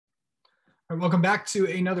All right, welcome back to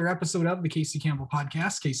another episode of the Casey Campbell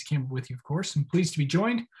Podcast. Casey Campbell with you, of course. I'm pleased to be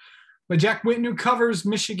joined by Jack Whitten, who covers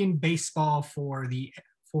Michigan baseball for the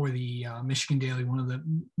Michigan Daily,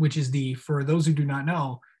 which is for those who do not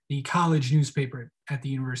know, the college newspaper at the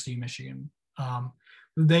University of Michigan.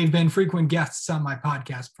 They've been frequent guests on my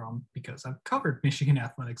podcast because I've covered Michigan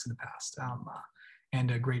athletics in the past,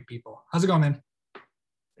 and great people. How's it going, man?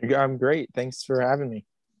 I'm great. Thanks for having me.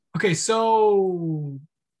 Okay, so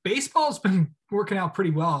baseball's been working out pretty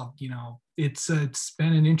well. It's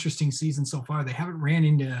been an interesting season so far. They haven't ran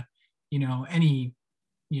into, any,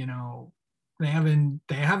 they haven't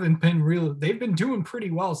been real. They've been doing pretty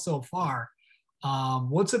well so far.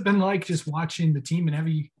 What's it been like just watching the team? And have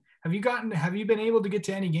you been able to get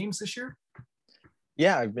to any games this year?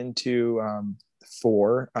 Yeah, I've been to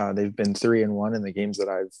 4. They've been 3-1 in the games that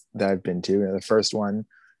I've been to. The first one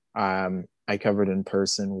I covered in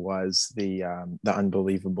person was the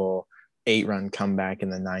unbelievable 8-run comeback in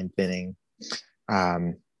the 9th inning.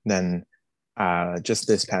 Then just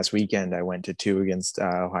this past weekend, I went to 2 against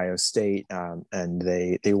Ohio State, and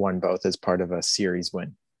they won both as part of a series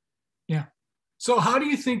win. Yeah. So how do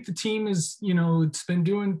you think the team is, it's been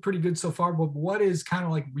doing pretty good so far, but what is kind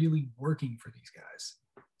of like really working for these guys?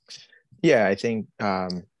 Yeah, I think,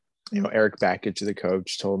 Eric Bakich, the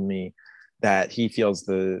coach, told me that he feels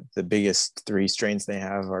the biggest 3 strengths they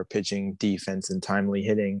have are pitching, defense, and timely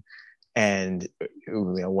hitting. And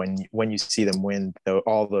when you see them win,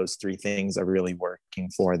 all those 3 things are really working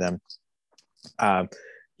for them. From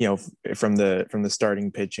the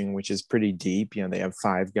starting pitching, which is pretty deep, they have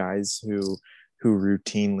 5 guys who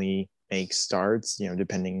routinely make starts,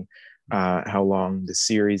 depending how long the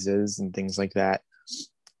series is and things like that.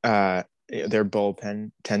 Their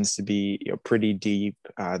bullpen tends to be pretty deep.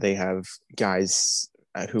 They have guys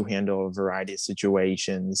who handle a variety of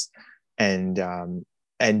situations, and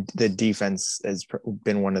the defense has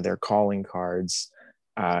been one of their calling cards.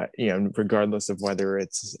 Regardless of whether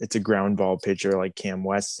it's a ground ball pitcher like Cam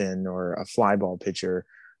Weston or a fly ball pitcher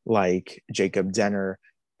like Jacob Denner,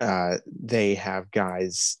 they have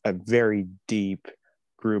guys, a very deep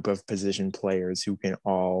group of position players who can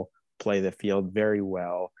all play the field very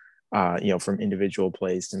well. From individual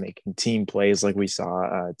plays to making team plays, like we saw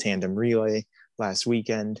a tandem relay last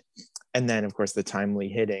weekend. And then, of course, the timely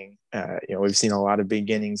hitting. We've seen a lot of big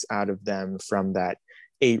innings out of them from that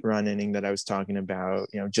 8-run inning that I was talking about.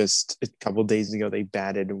 Just a couple of days ago, they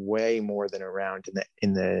batted way more than a round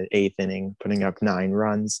in the 8th inning, putting up 9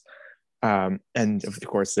 runs. And of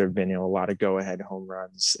course, there have been a lot of go-ahead home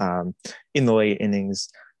runs in the late innings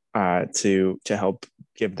to help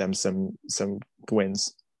give them some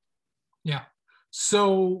wins. Yeah.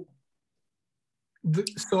 So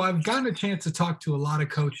I've gotten a chance to talk to a lot of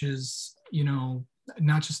coaches,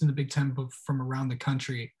 not just in the Big Ten, but from around the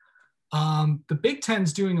country. The Big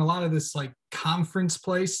Ten's doing a lot of this like conference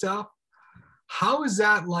play stuff. How is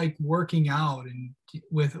that like working out and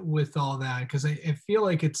with all that? Because I feel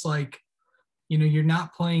like it's like, you're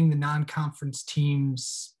not playing the non-conference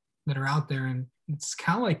teams that are out there, and it's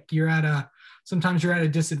kind of like sometimes you're at a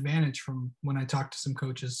disadvantage from when I talk to some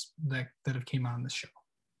coaches that have came on this show.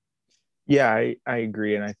 Yeah, I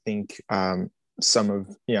agree. And I think some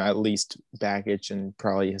of, at least Bakich and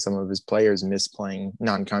probably some of his players miss playing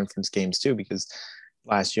non-conference games too, because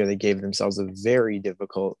last year they gave themselves a very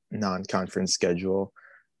difficult non-conference schedule.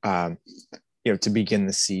 To begin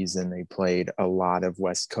the season, they played a lot of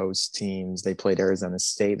West Coast teams. They played Arizona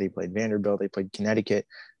State, they played Vanderbilt, they played Connecticut.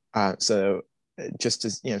 So just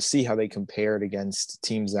to see how they compared against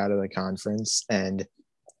teams out of the conference, and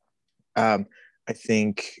I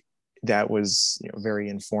think that was very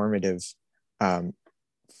informative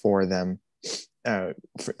for them.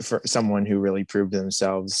 For someone who really proved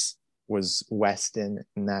themselves was Weston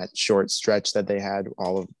in that short stretch that they had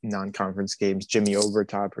all of non-conference games. Jimmy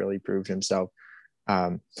Overtop really proved himself.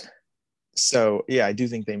 So yeah, I do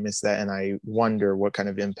think they missed that, and I wonder what kind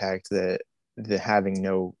of impact the having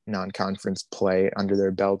no non-conference play under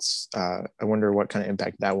their belts. I wonder what kind of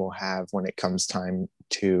impact that will have when it comes time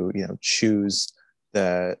to choose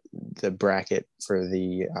the bracket for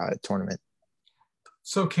the tournament.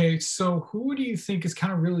 So okay, so who do you think is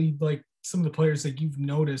kind of really like some of the players that you've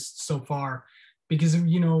noticed so far? Because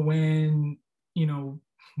when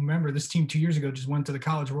remember this team 2 years ago just went to the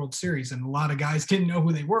College World Series, and a lot of guys didn't know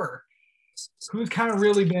who they were. Who's kind of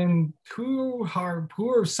really been who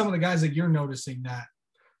are some of the guys that you're noticing that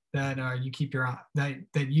you keep your eye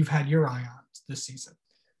that you've had your eye on this season?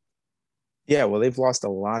 Yeah, well, they've lost a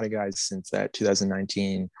lot of guys since that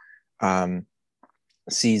 2019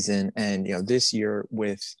 season, and this year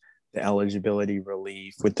with the eligibility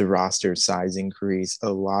relief, with the roster size increase, a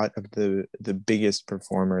lot of the biggest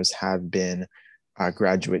performers have been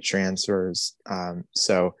graduate transfers.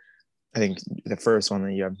 So I think the first one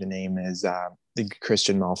that you have to name is the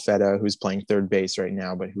Christian Malfetta, who's playing third base right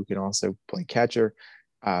now, but who can also play catcher.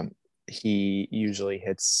 He usually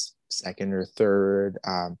hits second or third.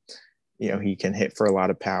 He can hit for a lot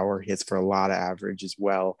of power. He hits for a lot of average as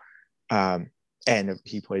well. And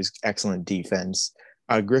he plays excellent defense.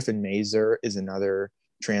 Griffin Mazer is another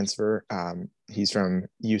transfer. He's from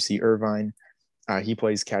UC Irvine. He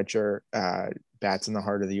plays catcher, bats in the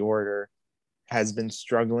heart of the order, has been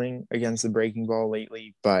struggling against the breaking ball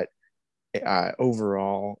lately, but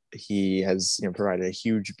overall, he has provided a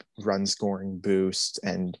huge run scoring boost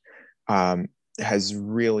and has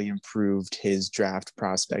really improved his draft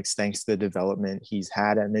prospects thanks to the development he's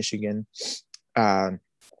had at Michigan.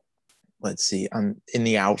 Let's see, in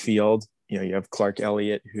the outfield, you have Clark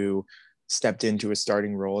Elliott, who stepped into a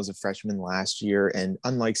starting role as a freshman last year. And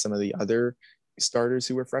unlike some of the other starters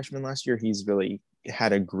who were freshmen last year, he's really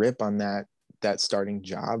had a grip on that starting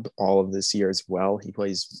job all of this year as well. He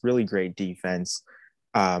plays really great defense.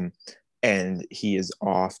 And he is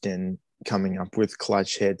often coming up with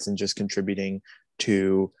clutch hits and just contributing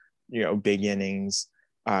to, big innings.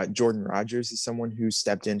 Jordan Rogers is someone who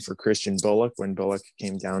stepped in for Christian Bullock when Bullock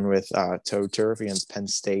came down with toe turf against Penn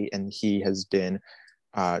State, and he has been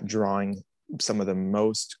drawing some of the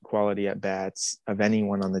most quality at bats of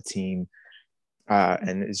anyone on the team,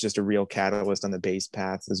 and is just a real catalyst on the base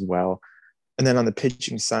paths as well. And then on the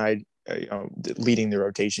pitching side, leading the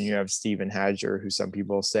rotation, you have Steven Hadger, who some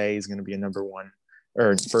people say is going to be a number one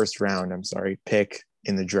or first round, pick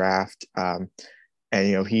in the draft.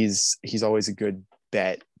 And he's always a good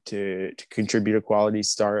bet to contribute a quality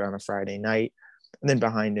start on a Friday night. And then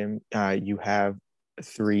behind him, you have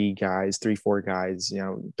four guys,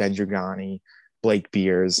 Ben Dragani, Blake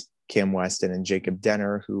Beers, Cam Weston, and Jacob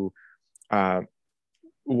Denner, who,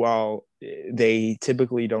 while they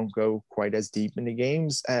typically don't go quite as deep into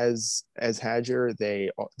games as Hadger, they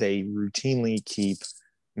routinely keep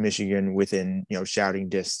Michigan within shouting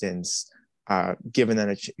distance, giving them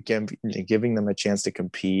a chance to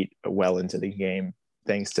compete well into the game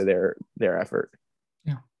thanks to their effort.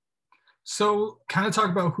 Yeah. So kind of talk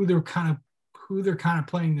about who they're kind of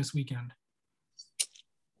playing this weekend.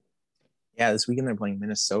 Yeah, this weekend they're playing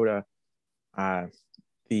Minnesota,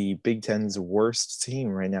 the Big Ten's worst team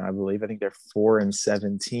right now, I believe. I think they're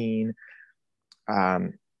 4-17.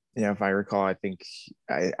 If I recall, I think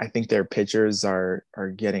their pitchers are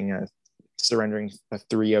surrendering a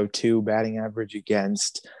 302 batting average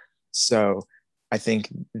against. So I think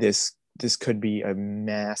this could be a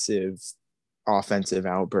massive offensive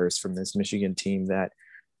outburst from this Michigan team that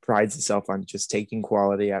prides itself on just taking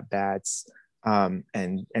quality at bats, and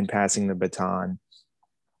passing the baton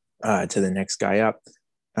to the next guy up.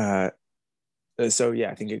 So yeah,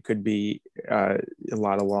 I think it could be a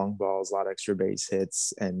lot of long balls, a lot of extra base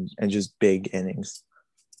hits, and just big innings.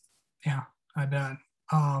 Yeah, I bet.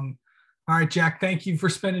 All right, Jack, thank you for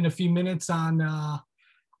spending a few minutes on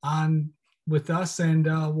with us, and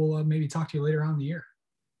we'll maybe talk to you later on in the year.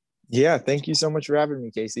 Yeah, thank you so much for having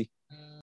me, Casey.